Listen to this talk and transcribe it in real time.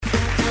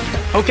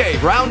Okay,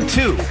 round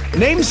two.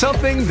 Name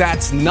something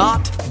that's not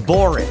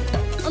boring.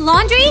 A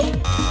laundry?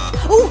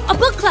 Ooh, a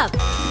book club.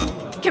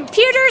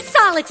 Computer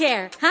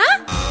solitaire,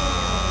 huh?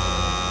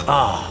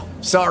 Ah,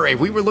 oh, sorry,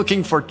 we were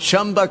looking for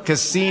Chumba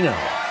Casino.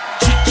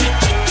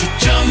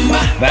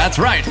 That's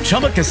right,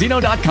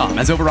 ChumbaCasino.com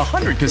has over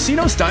 100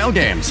 casino-style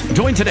games.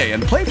 Join today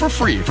and play for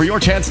free for your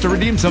chance to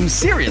redeem some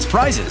serious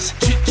prizes.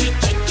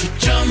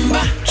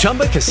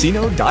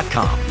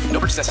 ChumbaCasino.com. No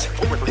purchase necessary.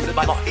 Void where prohibited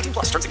by law. 18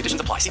 plus. Terms and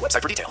conditions apply. See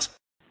website for details.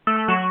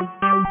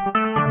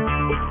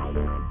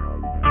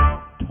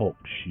 Talk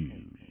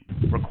shoes.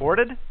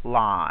 Recorded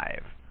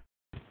live.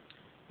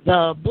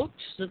 The books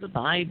of the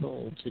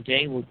Bible.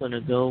 Today we're going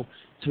to go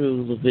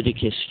through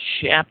Leviticus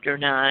chapter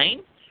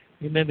 9.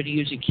 Remember to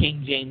use a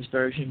King James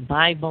Version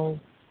Bible.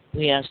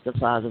 We ask the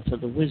Father for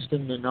the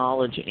wisdom, the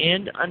knowledge,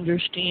 and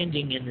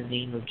understanding in the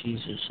name of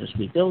Jesus as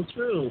we go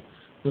through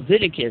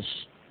Leviticus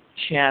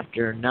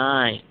chapter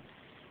 9.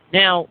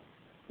 Now,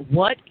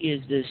 what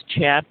is this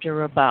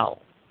chapter about?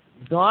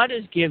 God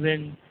has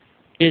given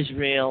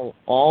Israel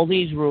all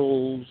these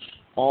rules,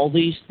 all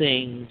these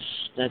things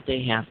that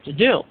they have to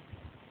do.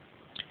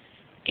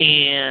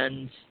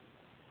 And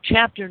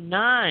chapter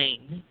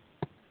 9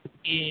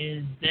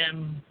 is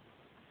them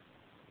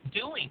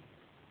doing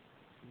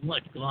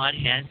what God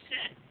has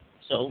said.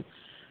 So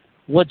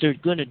what they're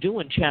going to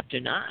do in chapter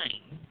 9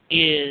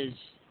 is,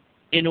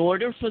 in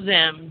order for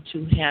them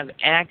to have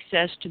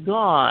access to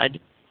God,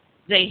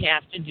 they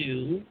have to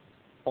do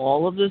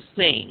all of the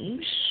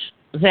things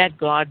that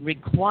God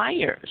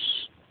requires.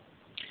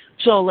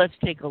 So let's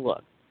take a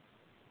look.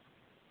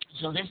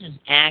 So this is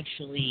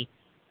actually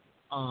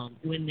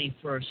when they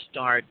first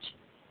start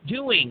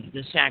doing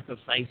the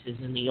sacrifices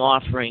and the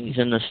offerings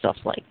and the stuff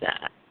like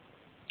that.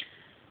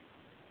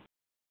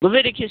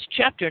 Leviticus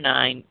chapter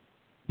 9,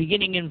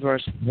 beginning in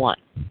verse 1.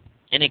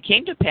 And it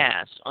came to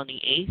pass on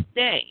the 8th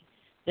day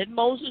that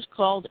Moses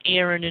called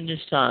Aaron and his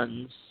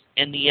sons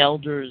and the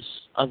elders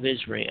of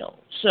Israel.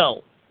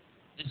 So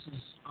this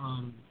is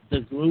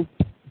the group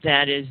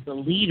that is the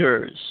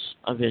leaders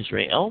of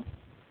Israel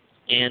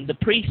and the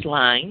priest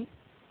line.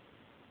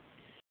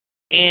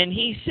 And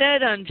he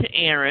said unto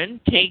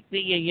Aaron, Take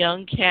thee a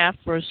young calf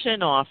for a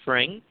sin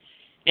offering,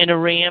 and a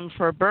ram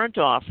for a burnt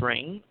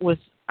offering,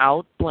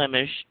 without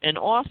blemish, and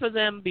offer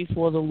them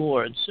before the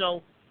Lord.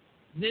 So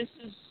this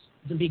is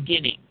the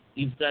beginning.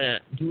 You've got to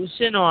do a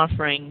sin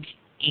offering,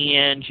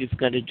 and you've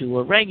got to do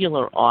a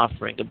regular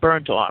offering, a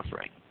burnt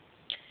offering.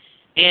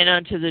 And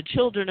unto the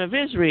children of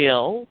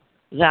Israel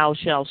thou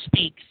shalt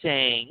speak,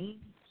 saying,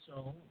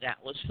 so that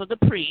was for the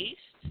priest,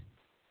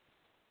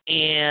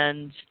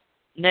 and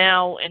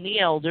the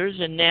elders,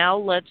 and now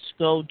let's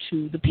go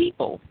to the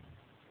people.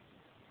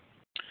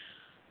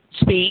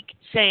 Speak,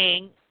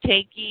 saying,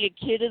 Take ye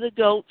a kid of the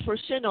goat for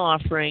sin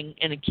offering,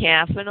 and a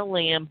calf and a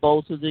lamb,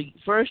 both of the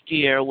first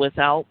year,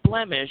 without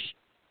blemish,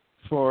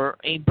 for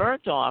a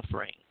burnt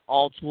offering.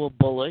 Also a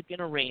bullock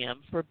and a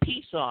ram for a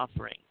peace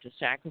offering, to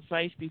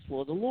sacrifice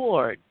before the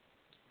Lord.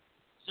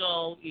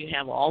 So you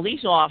have all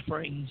these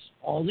offerings,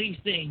 all these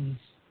things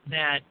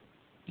that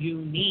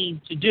you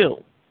need to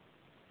do.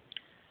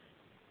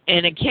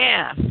 And a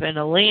calf and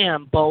a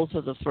lamb, both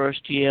of the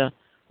first year,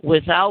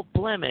 without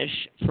blemish,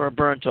 for a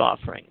burnt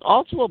offering.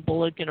 Also a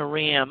bullock and a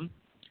ram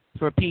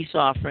for a peace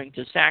offering,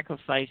 to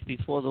sacrifice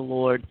before the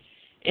Lord,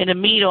 and a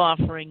meat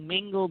offering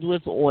mingled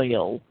with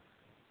oil.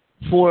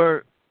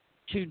 For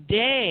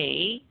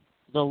today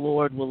the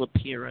Lord will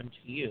appear unto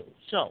you.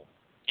 So,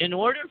 in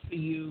order for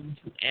you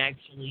to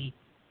actually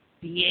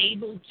be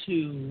able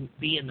to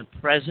be in the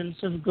presence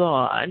of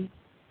God,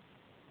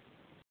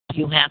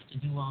 you have to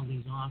do all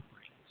these offerings.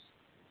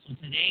 So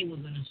today we're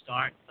going to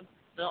start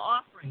the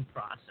offering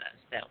process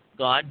that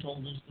God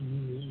told us the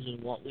rules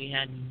and what we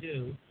had to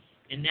do,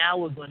 and now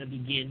we're going to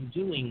begin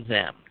doing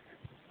them.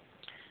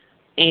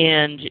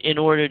 And in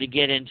order to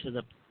get into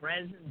the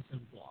presence of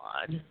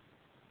God,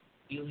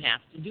 you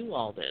have to do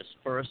all this.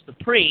 First, the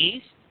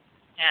priest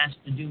has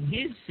to do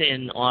his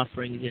sin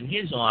offerings and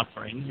his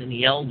offerings, and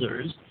the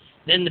elders.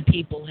 Then the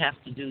people have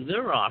to do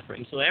their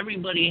offerings. So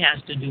everybody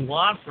has to do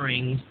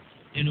offerings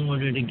in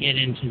order to get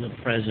into the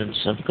presence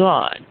of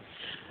God,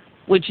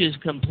 which is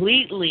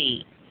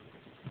completely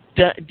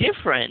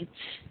different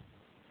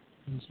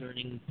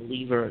concerning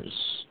believers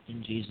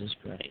in Jesus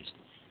Christ.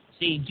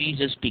 See,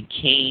 Jesus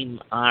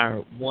became our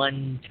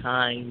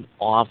one-time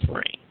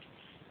offering.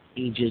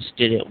 He just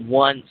did it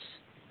once.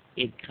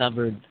 It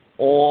covered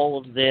all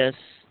of this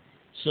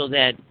so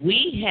that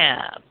we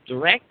have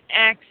direct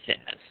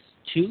access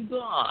to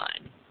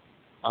God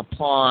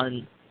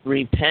upon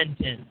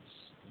repentance.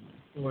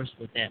 Of course,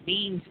 what that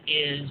means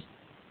is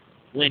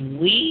when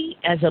we,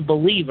 as a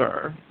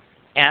believer,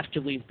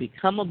 after we've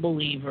become a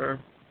believer,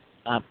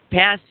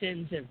 past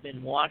sins have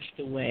been washed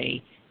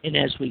away, and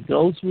as we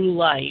go through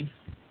life,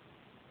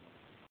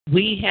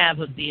 we have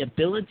the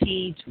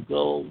ability to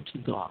go to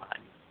God.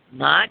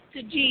 Not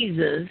to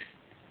Jesus,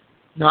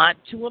 not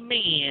to a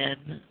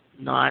man,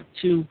 not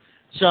to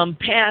some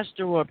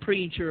pastor or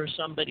preacher or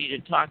somebody to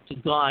talk to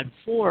God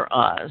for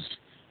us,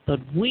 but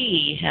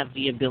we have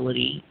the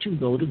ability to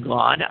go to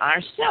God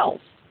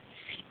ourselves.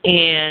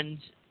 And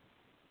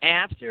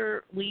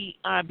after we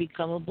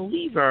become a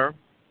believer,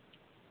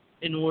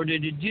 in order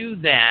to do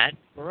that,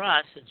 for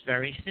us, it's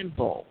very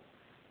simple.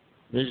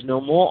 There's no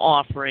more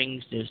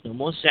offerings. There's no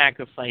more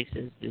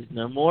sacrifices. There's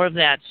no more of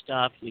that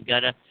stuff. You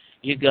gotta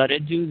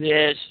do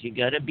this. You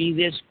gotta be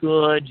this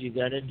good. You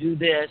gotta do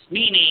this.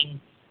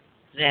 Meaning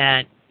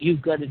that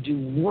you've got to do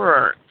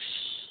works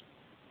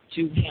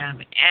to have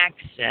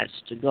access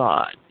to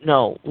God.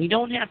 No, we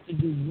don't have to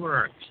do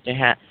works to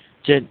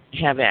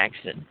have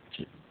access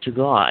to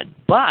God,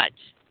 but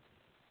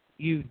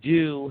you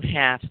do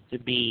have to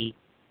be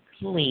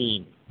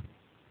clean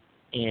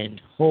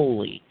and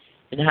holy.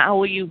 And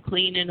how are you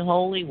clean and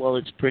holy? Well,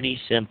 it's pretty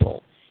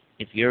simple.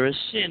 If you're a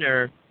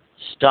sinner,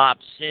 stop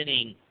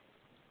sinning.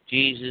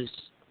 Jesus'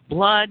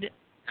 blood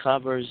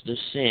covers the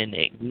sin.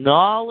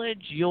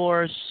 Acknowledge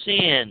your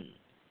sin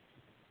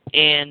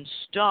and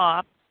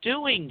stop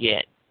doing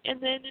it.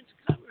 And then it's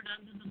covered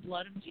under the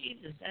blood of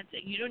Jesus. That's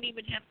it. You don't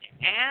even have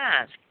to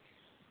ask.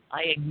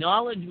 I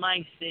acknowledge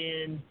my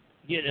sin,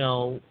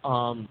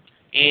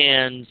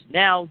 and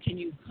now can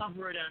you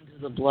cover it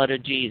under the blood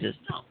of Jesus?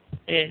 No,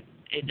 it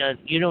does.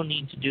 You don't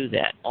need to do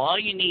that. All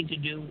you need to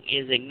do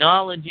is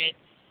acknowledge it,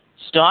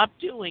 stop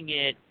doing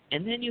it,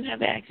 and then you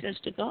have access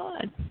to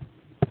God.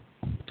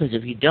 Because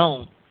if you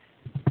don't,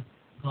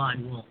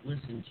 God won't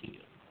listen to you.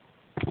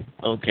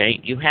 Okay?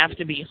 You have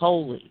to be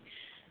holy.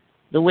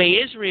 The way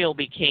Israel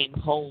became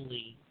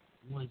holy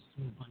was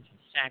through a bunch of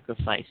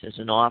sacrifices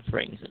and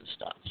offerings and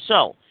stuff.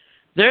 So,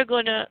 they're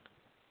going to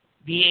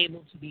be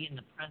able to be in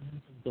the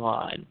presence of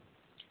God,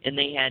 and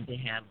they had to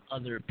have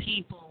other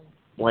people,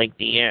 like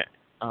the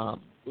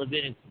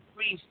Levitical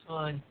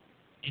priesthood,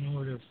 in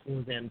order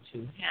for them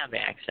to have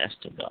access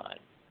to God.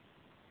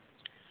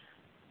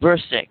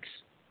 Verse 6.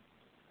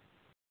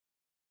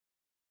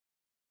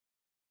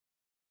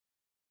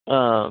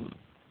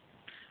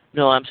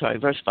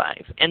 Verse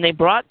 5. And they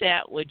brought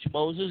that which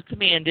Moses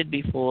commanded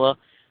before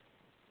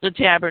the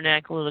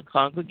tabernacle of the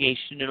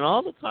congregation, and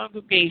all the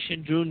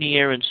congregation drew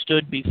near and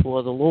stood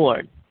before the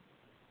Lord.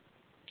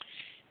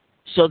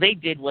 So they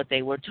did what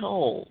they were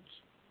told.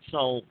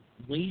 So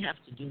we have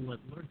to do what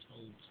we're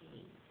told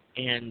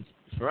too. And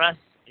for us,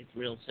 it's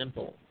real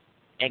simple.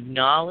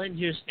 Acknowledge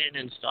your sin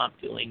and stop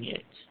doing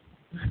it.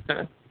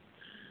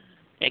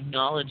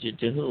 Acknowledge it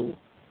to who?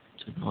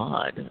 To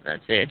God.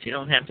 That's it. You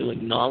don't have to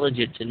acknowledge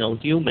it to no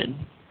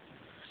human,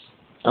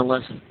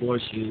 unless, of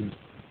course, you've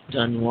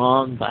done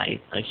wrong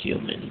by a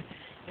human.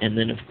 And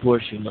then, of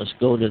course, you must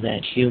go to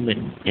that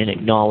human and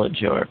acknowledge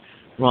your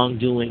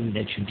wrongdoing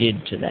that you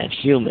did to that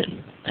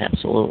human.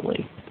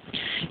 Absolutely.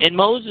 And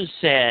Moses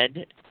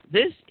said,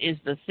 this is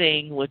the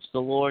thing which the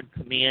Lord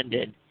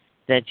commanded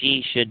that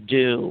ye should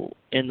do,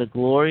 and the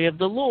glory of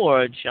the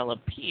Lord shall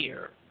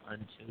appear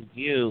unto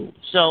you.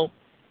 So,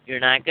 you're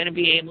not going to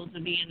be able to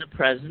be in the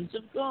presence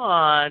of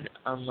God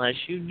unless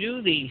you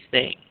do these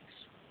things.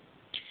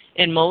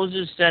 And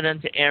Moses said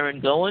unto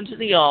Aaron, go unto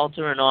the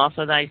altar and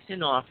offer thy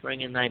sin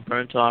offering and thy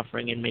burnt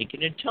offering, and make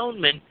an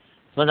atonement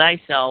for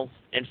thyself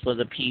and for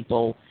the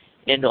people,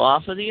 and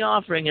offer the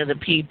offering of the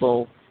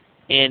people,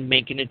 and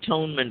make an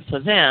atonement for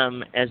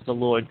them as the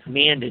Lord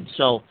commanded.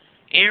 So,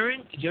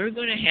 Aaron, you're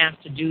going to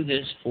have to do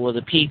this for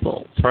the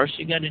people. First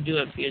you got to do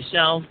it for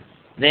yourself,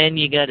 then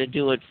you got to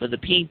do it for the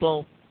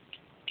people,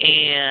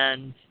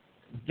 and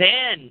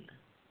then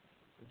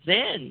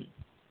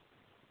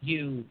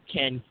you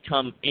can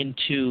come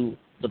into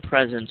the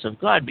presence of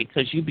God,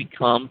 because you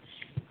become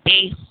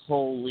a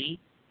holy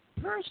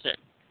person.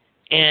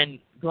 And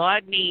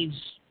God needs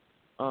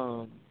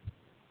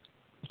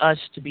us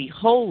to be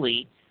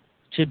holy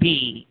to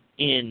be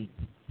in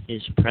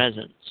His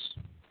presence.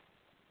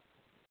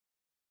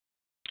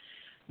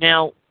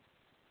 Now,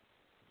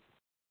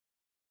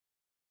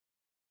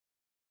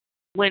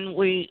 when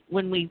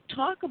we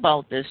talk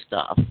about this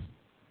stuff,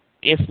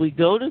 if we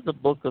go to the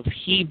book of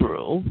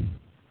Hebrew,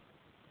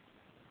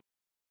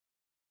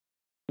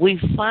 we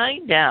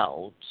find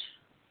out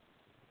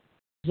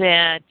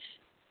that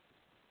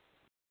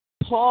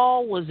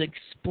Paul was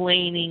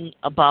explaining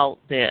about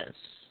this,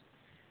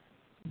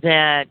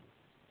 that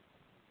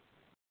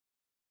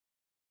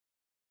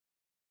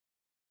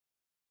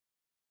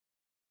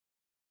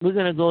we're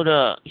going to go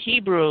to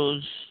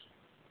Hebrews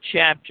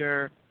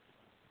chapter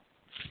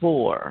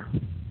 4.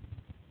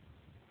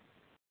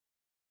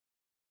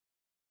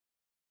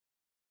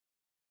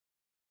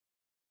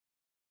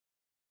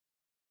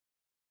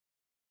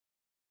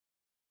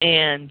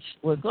 And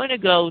we're going to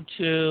go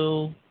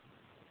to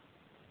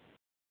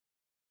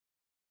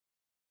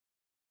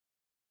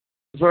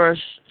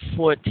verse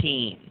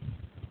 14.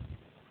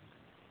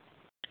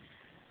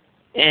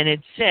 And it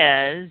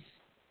says,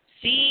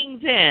 seeing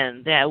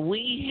then that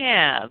we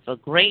have a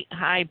great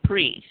high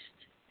priest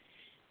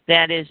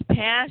that is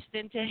passed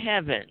into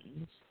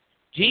heavens,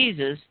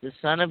 Jesus, the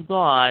Son of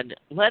God,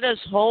 let us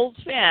hold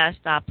fast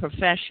our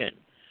profession.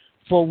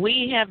 For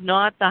we have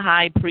not the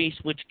high priest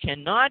which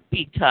cannot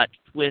be touched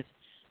with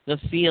the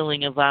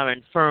feeling of our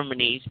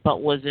infirmities,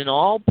 but was in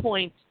all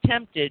points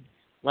tempted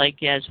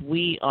like as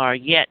we are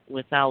yet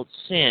without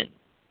sin.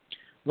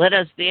 Let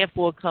us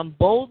therefore come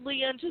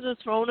boldly unto the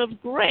throne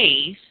of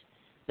grace,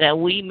 that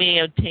we may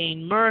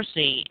obtain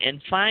mercy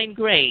and find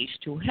grace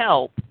to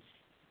help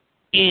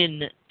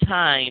in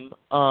time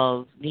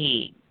of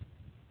need.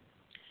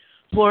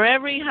 For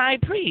every high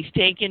priest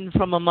taken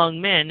from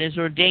among men is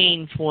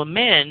ordained for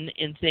men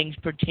in things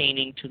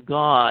pertaining to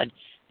God,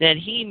 that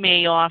he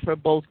may offer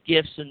both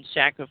gifts and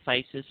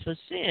sacrifices for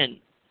sin,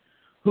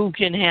 who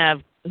can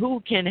have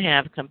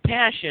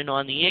compassion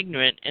on the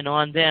ignorant and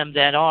on them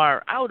that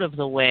are out of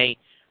the way,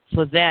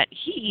 for that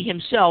he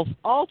himself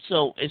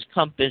also is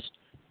compassed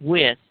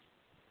with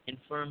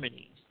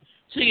infirmities.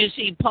 So you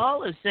see,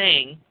 Paul is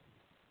saying,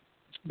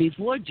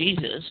 before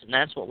Jesus, and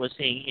that's what we're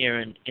seeing here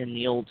in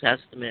the Old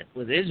Testament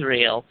with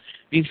Israel,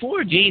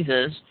 before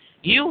Jesus,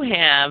 you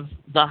have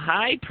the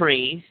high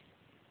priest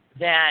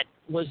that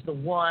was the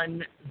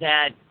one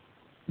that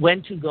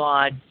went to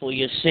God for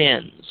your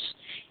sins.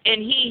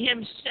 And he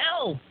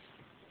himself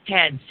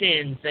had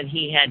sins that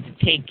he had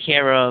to take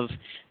care of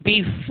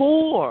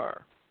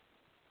before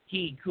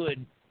he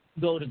could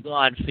go to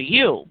God for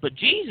you. But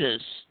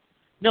Jesus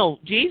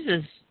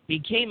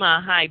became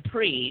a high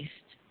priest,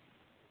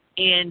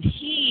 and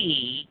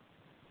he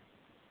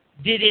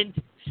didn't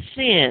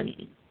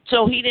sin.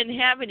 So he didn't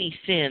have any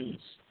sins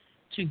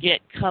to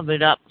get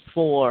covered up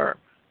for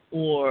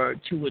or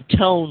to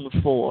atone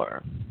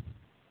for.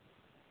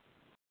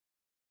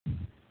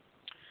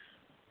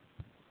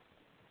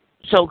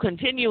 So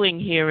continuing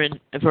here in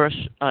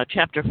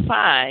chapter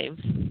 5,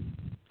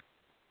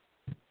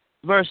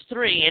 verse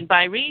 3, and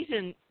by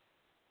reason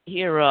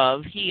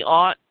hereof he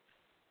ought,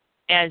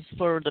 as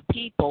for the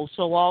people,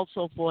 so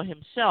also for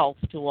himself,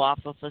 to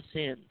offer for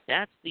sins.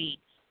 That's the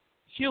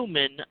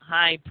human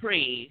high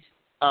priest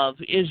of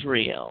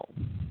Israel.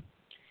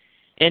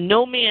 And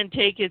no man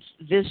taketh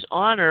this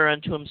honor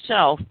unto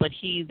himself, but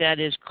he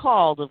that is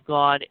called of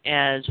God,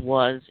 as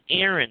was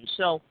Aaron.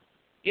 So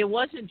it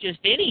wasn't just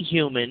any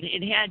human,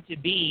 it had to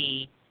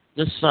be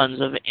the sons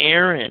of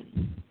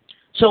Aaron.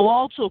 So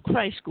also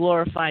Christ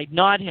glorified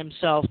not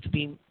himself to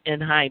be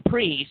an high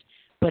priest,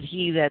 but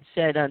he that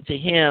said unto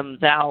him,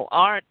 Thou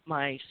art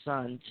my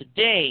son,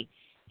 today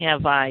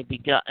have I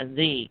begotten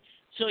thee.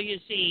 So you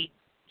see,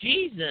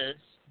 Jesus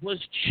was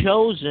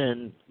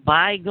chosen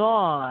by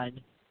God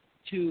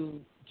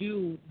to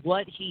do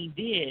what he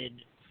did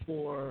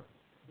for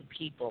the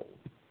people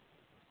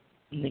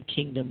in the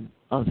kingdom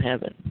of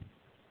heaven.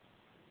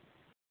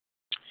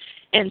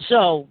 And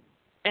so,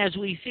 as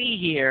we see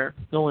here,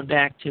 going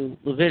back to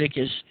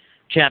Leviticus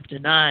chapter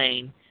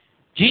 9,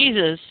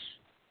 Jesus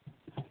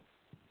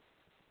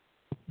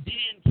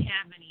didn't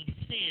have any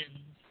sins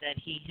that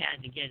he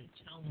had to get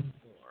atoned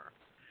for,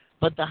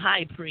 but the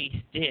high priest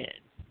did.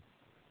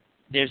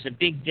 There's a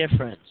big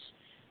difference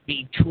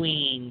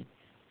between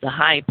the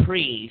high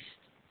priest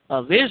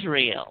of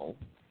Israel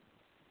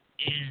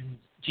and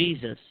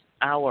Jesus,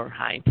 our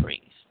high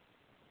priest.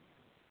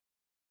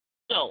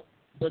 So,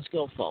 let's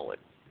go forward.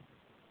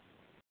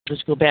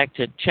 Let's go back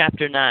to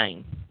chapter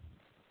 9.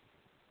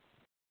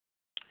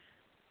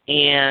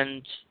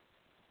 And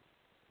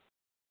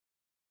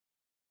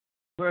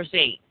verse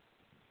 8.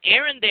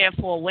 Aaron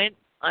therefore went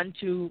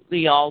unto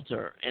the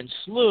altar and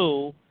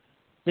slew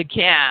the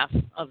calf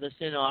of the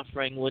sin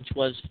offering, which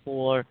was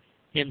for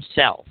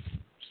himself.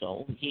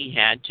 So he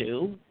had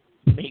to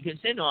make a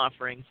sin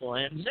offering for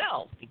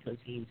himself because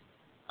he's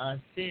a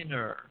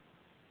sinner.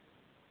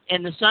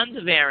 And the sons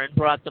of Aaron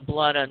brought the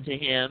blood unto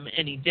him,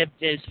 and he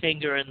dipped his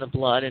finger in the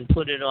blood and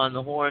put it on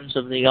the horns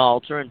of the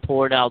altar and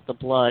poured out the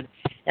blood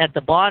at the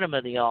bottom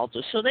of the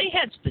altar. So they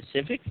had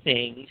specific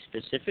things,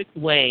 specific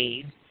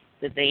ways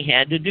that they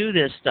had to do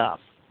this stuff.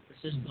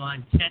 This is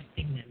God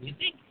testing them. You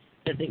think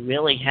that they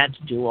really had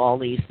to do all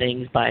these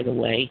things, by the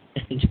way?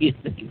 Do you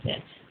think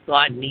that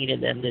God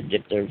needed them to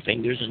dip their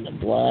fingers in the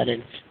blood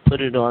and put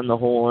it on the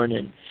horn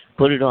and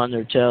put it on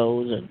their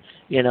toes? And,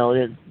 you know,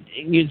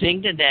 you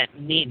think that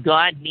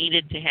God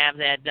needed to have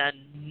that done?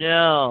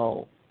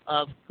 No,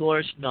 of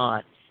course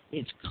not.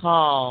 It's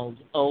called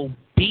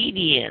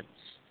obedience.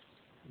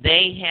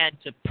 They had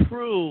to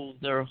prove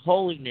their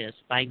holiness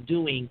by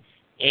doing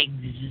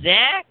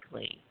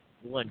exactly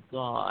what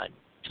God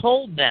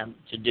told them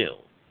to do.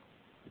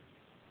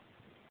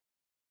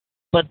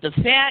 But the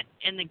fat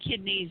and the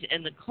kidneys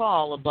and the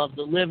caul above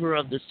the liver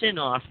of the sin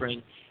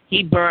offering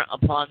he burnt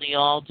upon the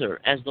altar,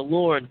 as the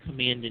Lord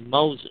commanded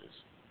Moses.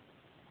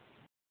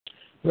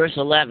 Verse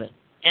 11,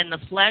 and the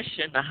flesh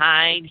and the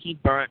hide he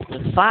burnt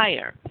with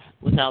fire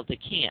without the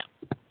camp.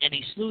 And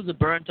he slew the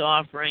burnt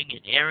offering,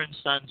 and Aaron's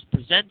sons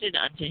presented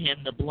unto him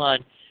the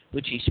blood,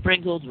 which he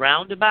sprinkled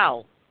round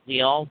about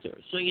the altar.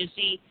 So you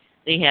see,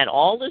 they had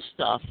all this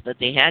stuff that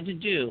they had to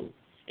do,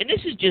 and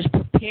this is just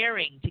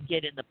preparing to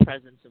get in the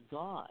presence of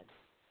God.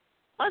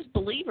 Us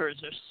believers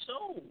are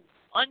so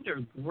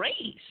under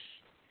grace.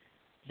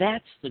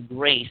 That's the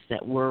grace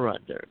that we're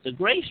under. The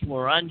grace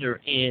we're under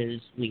is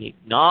we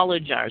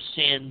acknowledge our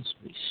sins,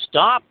 we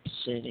stop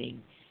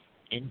sinning,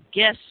 and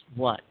guess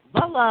what?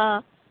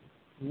 Voila!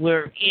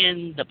 we're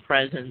in the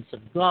presence of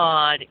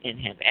God and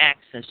have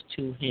access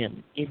to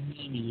Him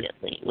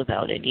immediately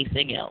without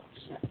anything else.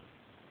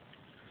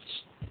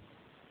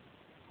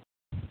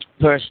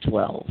 Verse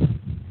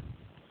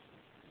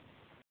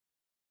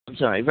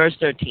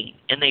 13.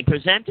 And they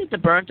presented the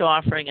burnt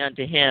offering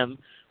unto him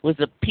with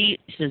the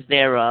pieces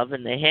thereof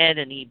and the head,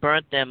 and he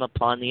burnt them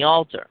upon the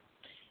altar.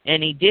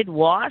 And he did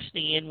wash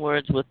the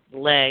inwards with the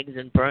legs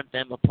and burnt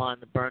them upon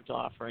the burnt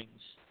offerings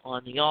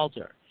on the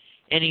altar.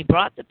 And he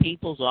brought the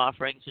people's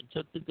offerings and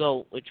took the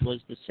goat, which was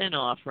the sin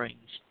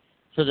offerings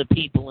for the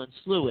people, and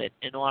slew it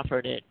and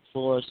offered it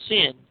for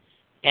sin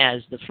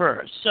as the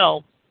first.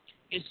 So,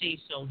 you see,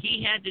 so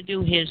he had to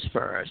do his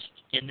first,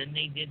 and then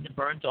they did the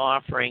burnt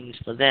offerings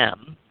for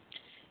them.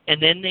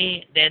 And then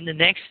the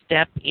next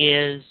step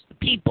is the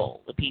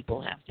people. The people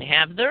have to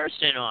have their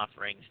sin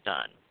offerings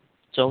done.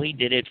 So he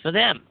did it for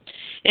them.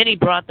 And he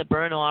brought the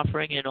burnt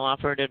offering and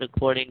offered it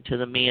according to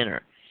the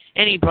manner.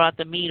 And he brought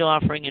the meat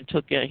offering and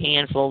took a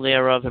handful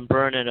thereof and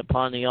burned it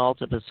upon the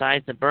altar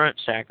besides the burnt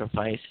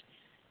sacrifice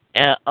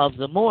of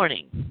the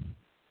morning.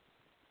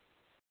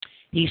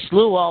 He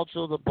slew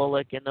also the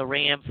bullock and the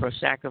ram for a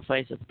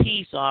sacrifice of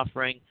peace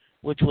offering,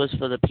 which was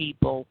for the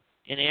people.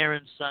 And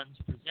Aaron's sons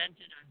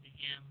presented unto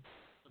him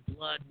the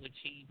blood which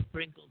he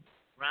sprinkled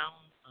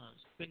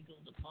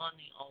upon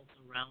the altar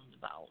round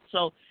about.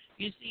 So,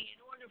 you see, in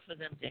order for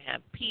them to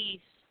have peace,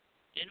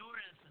 in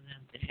order for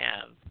them to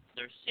have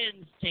their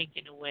sins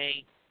taken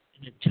away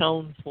and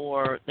atoned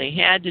for, they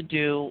had to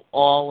do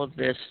all of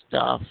this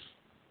stuff.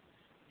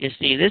 You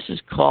see, this is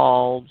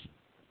called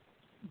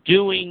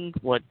doing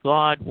what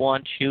God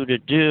wants you to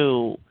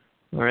do,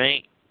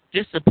 right?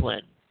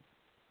 Discipline.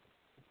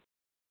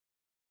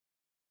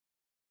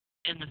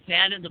 And the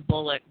fat of the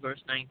bullock,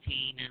 verse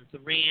 19, and the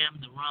ram,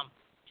 the rump,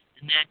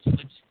 and that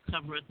which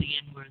covereth the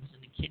inwards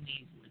and the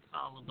kidneys and the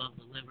caul above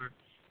the liver.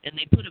 And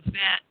they put the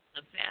fat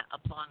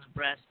upon the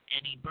breast,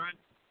 and he burnt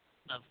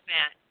the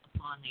fat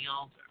upon the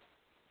altar.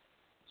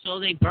 So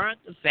they burnt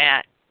the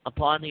fat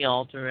upon the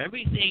altar,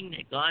 everything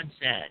that God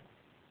said,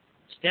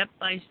 step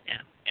by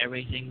step,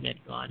 everything that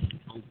God had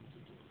told them to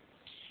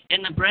do.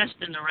 And the breast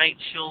and the right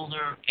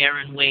shoulder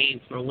Aaron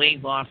waved for a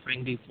wave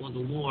offering before the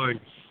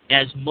Lord,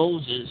 as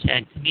Moses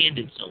had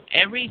commanded. So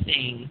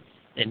everything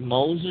that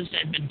Moses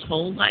had been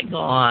told by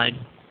God,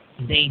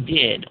 they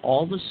did.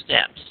 All the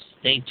steps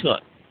they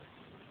took.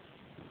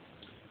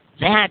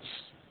 That's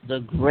the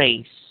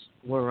grace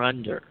we're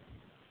under.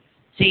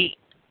 See,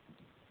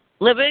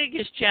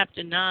 Leviticus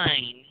chapter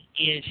 9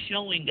 is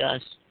showing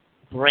us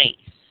grace.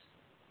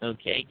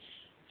 Okay?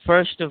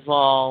 First of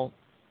all,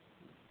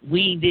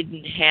 we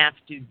didn't have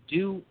to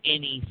do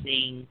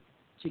anything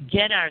to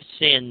get our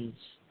sins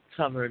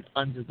covered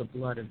under the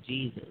blood of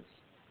Jesus.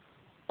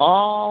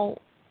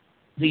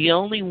 The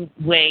only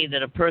way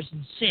that a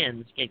person's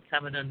sins get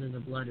covered under the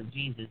blood of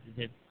Jesus is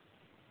if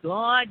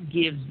God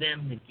gives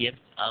them the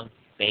gift of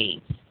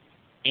faith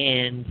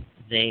and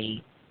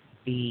they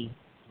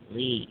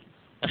believe.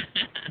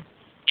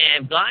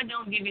 And if God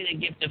don't give you the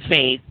gift of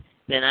faith,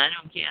 then I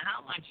don't care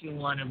how much you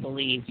want to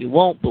believe, you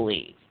won't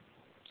believe.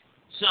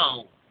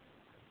 So,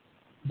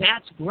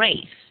 that's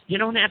grace. You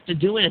don't have to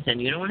do anything.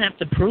 You don't have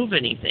to prove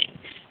anything.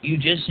 You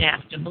just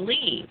have to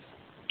believe.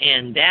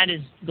 And that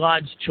is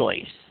God's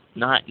choice,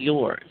 not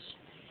yours.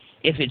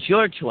 If it's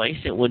your choice,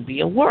 it would be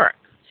a work.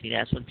 See,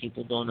 that's what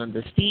people don't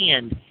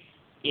understand.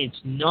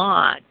 It's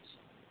not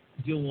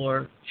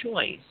your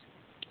choice.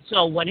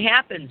 So what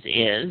happens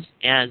is,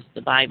 as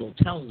the Bible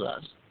tells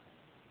us,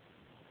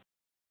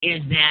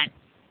 is that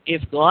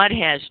if God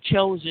has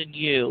chosen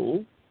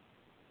you,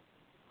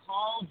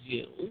 called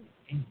you,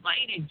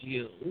 invited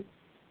you,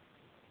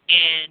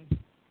 and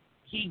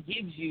he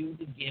gives you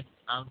the gift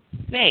of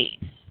faith.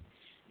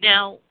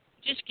 Now,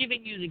 just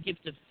giving you the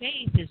gift of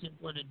faith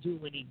isn't going to do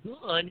any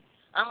good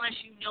unless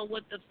you know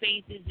what the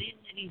faith is in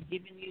that he's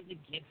given you the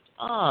gift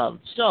of.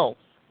 So,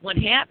 what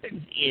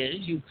happens is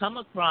you come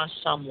across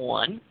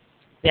someone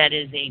that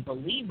is a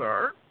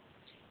believer,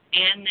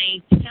 and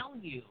they tell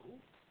you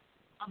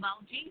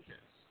about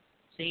Jesus.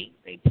 See,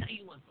 they tell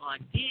you what God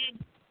did,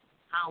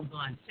 how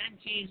God sent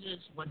Jesus,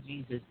 what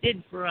Jesus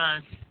did for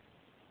us,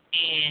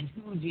 and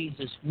who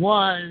Jesus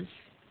was.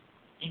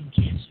 And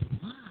guess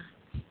what?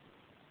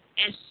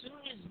 As soon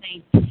as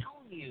they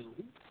tell you,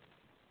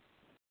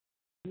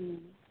 you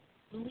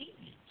believe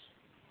it.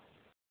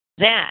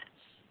 That's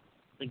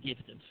the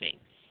gift of faith.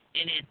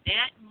 And at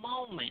that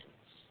moment,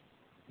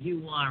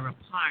 you are a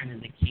part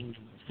of the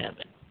kingdom of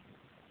heaven.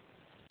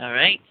 All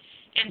right?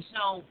 And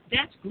so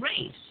that's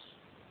grace.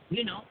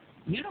 You know,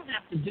 you don't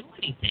have to do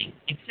anything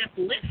except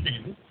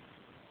listen,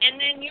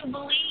 and then you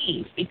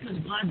believe because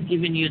God's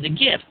given you the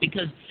gift.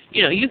 Because,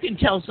 you know, you can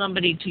tell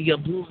somebody till you're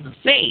blue in the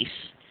face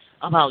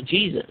about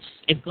Jesus.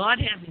 If God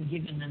hasn't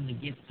given them the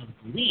gift of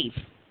belief,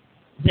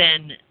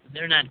 then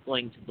they're not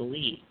going to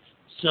believe.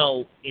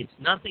 So it's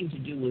nothing to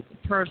do with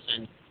the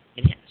person.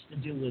 It has to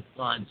do with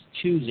God's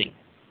choosing.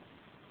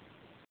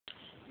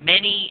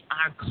 Many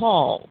are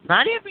called.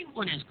 Not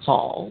everyone is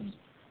called.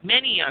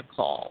 Many are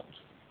called.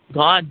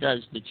 God does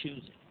the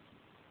choosing.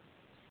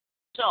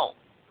 So,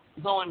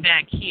 going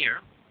back here,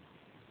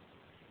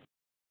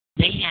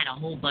 they had a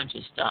whole bunch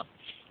of stuff.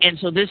 And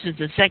so this is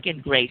the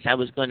second grace I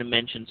was going to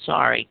mention,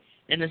 sorry.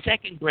 And the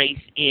second grace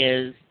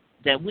is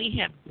that we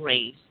have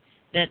grace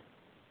that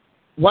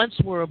once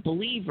we're a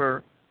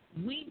believer,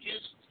 we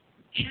just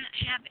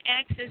have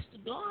access to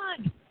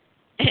God.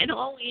 And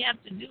all we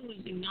have to do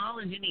is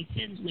acknowledge any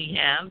sins we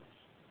have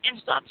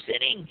and stop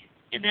sinning.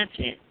 And that's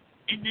it.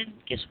 And then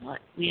guess what?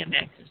 We have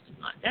access to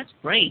God. That's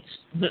grace,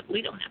 but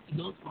we don't have to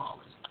go through all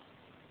this stuff.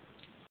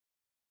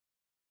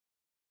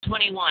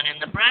 21,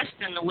 and the breast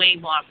and the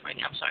wave offering,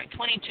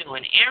 22,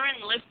 and Aaron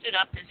lifted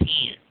up his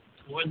hand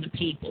toward the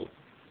people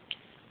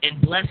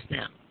and blessed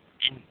them,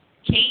 and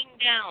came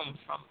down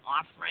from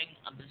offering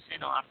of the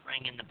sin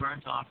offering and the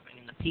burnt offering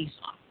and the peace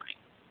offering.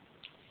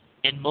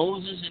 And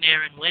Moses and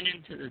Aaron went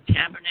into the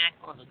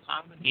tabernacle of the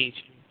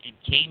congregation and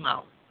came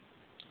out.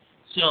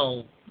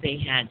 So they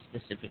had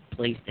specific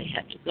place they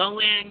had to go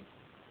in,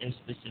 and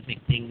specific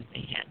things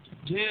they had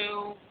to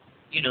do.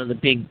 You know, the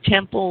big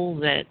temple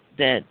that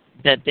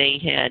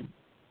they had,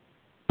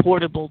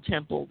 portable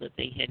temple that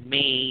they had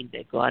made,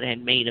 that God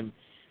had made them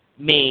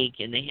make,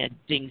 and they had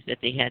things that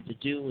they had to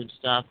do and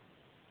stuff.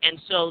 And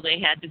so they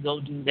had to go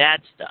do that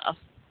stuff.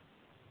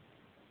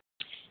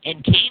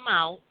 And came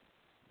out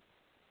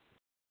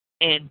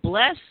and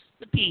blessed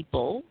the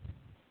people,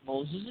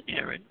 Moses and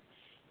Aaron,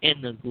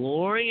 and the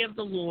glory of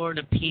the Lord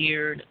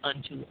appeared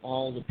unto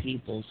all the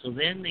people. So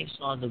then they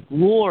saw the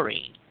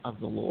glory of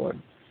the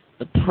Lord.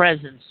 The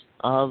presence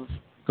of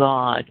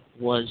God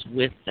was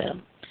with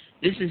them.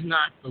 This is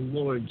not the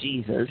Lord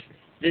Jesus.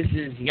 This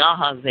is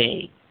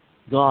Yahweh,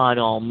 God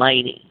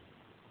Almighty.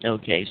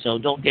 Okay, so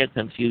don't get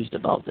confused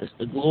about this.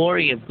 The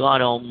glory of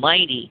God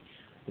Almighty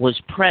was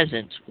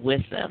present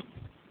with them.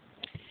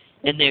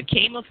 And there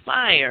came a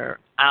fire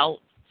out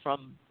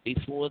from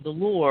before the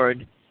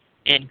Lord,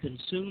 and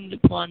consumed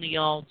upon the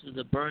altar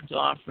the burnt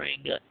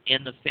offering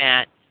and the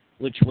fat,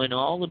 which when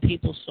all the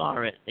people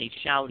saw it, they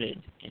shouted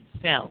and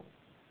fell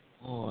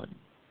on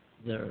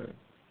their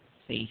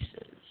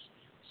faces.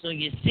 So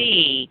you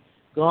see,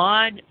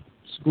 God's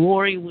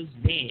glory was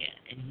there,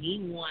 and he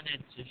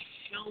wanted to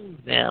show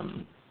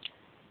them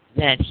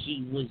that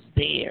he was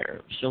there.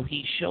 So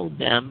he showed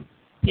them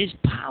his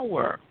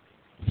power.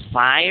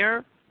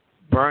 Fire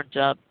burnt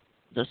up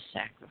the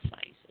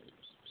sacrifices,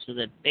 so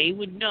that they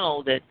would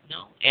know that,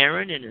 no,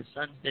 Aaron and his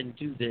sons didn't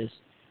do this.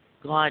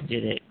 God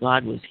did it.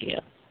 God was here.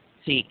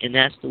 See, and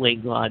that's the way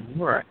God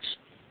works.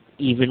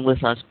 Even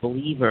with us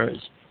believers,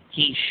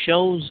 he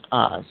shows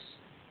us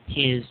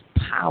his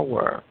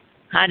power.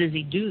 How does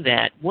he do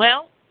that?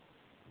 Well,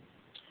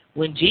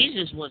 when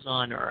Jesus was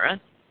on earth,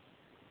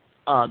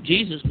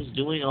 Jesus was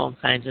doing all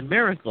kinds of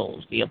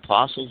miracles. The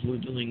apostles were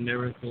doing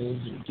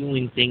miracles and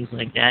doing things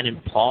like that,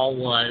 and Paul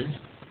was.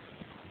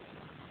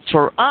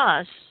 For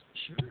us,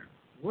 sure,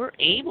 we're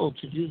able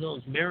to do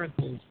those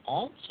miracles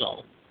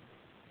also.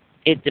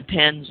 It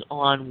depends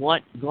on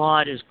what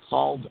God has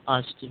called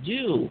us to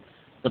do,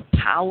 the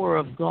power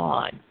of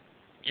God.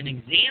 An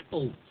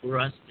example for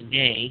us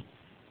today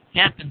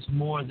happens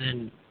more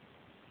than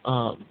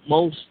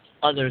most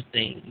other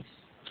things,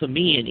 for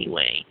me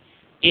anyway,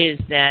 is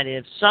that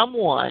if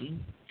someone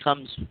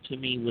comes to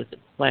me with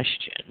a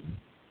question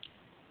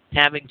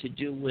having to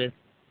do with,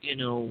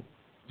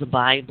 the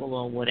Bible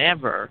or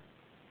whatever,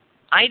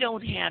 I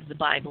don't have the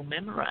Bible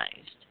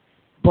memorized,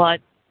 but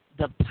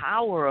the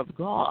power of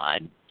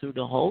God through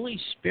the Holy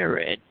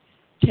Spirit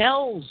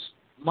tells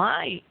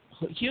my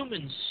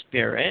human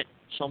spirit,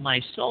 so my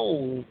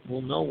soul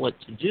will know what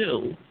to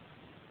do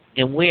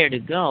and where to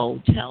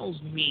go, tells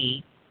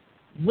me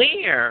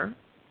where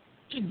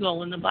to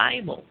go in the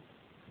Bible,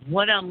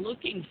 what I'm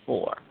looking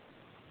for.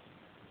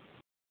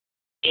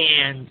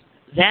 And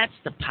that's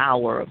the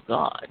power of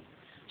God.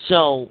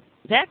 So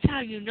that's how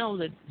you know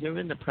that you're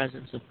in the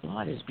presence of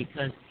God, is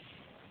because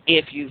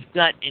if you've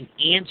got an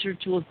answer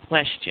to a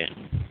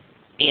question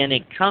and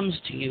it comes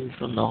to you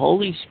from the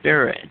Holy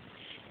Spirit,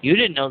 you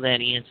didn't know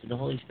that answer, the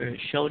Holy Spirit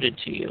showed it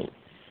to you,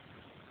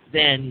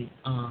 then,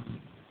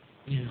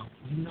 you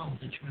know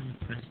that you're in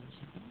the presence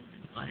of God,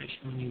 and God has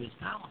shown you his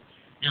power.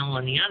 Now,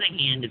 on the other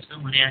hand, if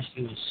someone asks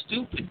you a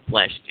stupid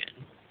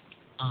question,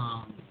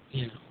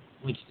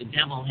 which the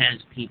devil has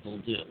people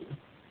do,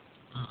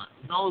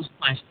 those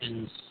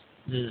questions,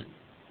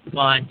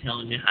 God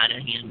tells you how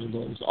to handle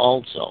those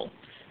also.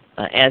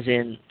 As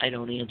in, I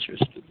don't answer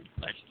stupid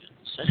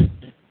questions.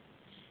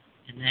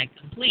 And that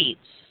completes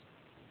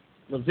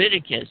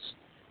Leviticus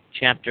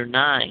chapter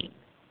 9.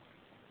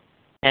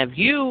 Have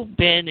you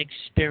been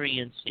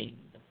experiencing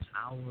the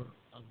power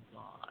of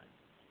God?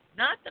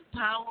 Not the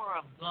power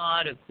of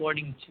God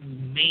according to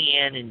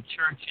man and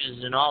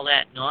churches and all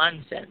that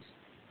nonsense,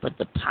 but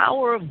the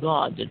power of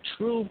God, the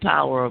true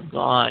power of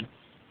God,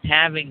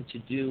 having to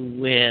do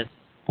with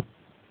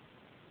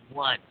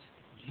what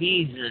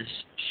Jesus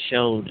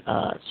showed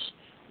us,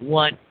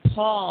 what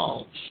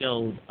Paul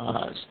showed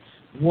us,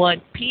 what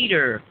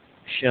Peter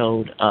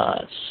showed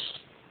us.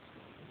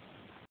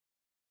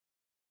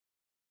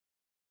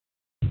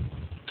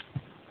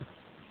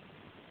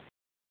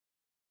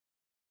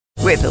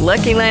 With the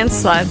Lucky Land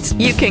Slots,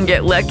 you can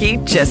get lucky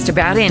just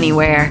about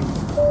anywhere.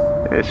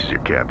 This is your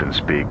captain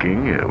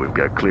speaking. We've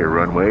got clear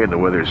runway and the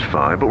weather's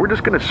fine, but we're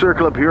just going to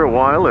circle up here a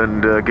while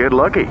and get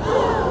lucky.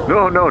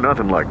 No,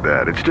 nothing like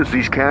that. It's just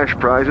these cash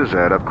prizes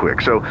add up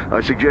quick. So I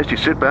suggest you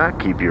sit back,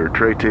 keep your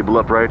tray table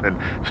upright, and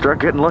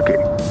start getting lucky.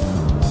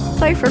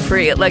 Play for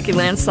free at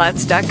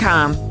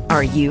LuckyLandSlots.com.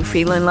 Are you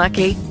feeling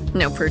lucky?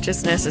 No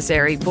purchase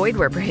necessary. Void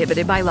where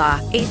prohibited by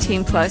law.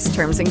 18+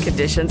 terms and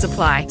conditions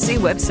apply. See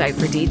website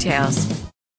for details.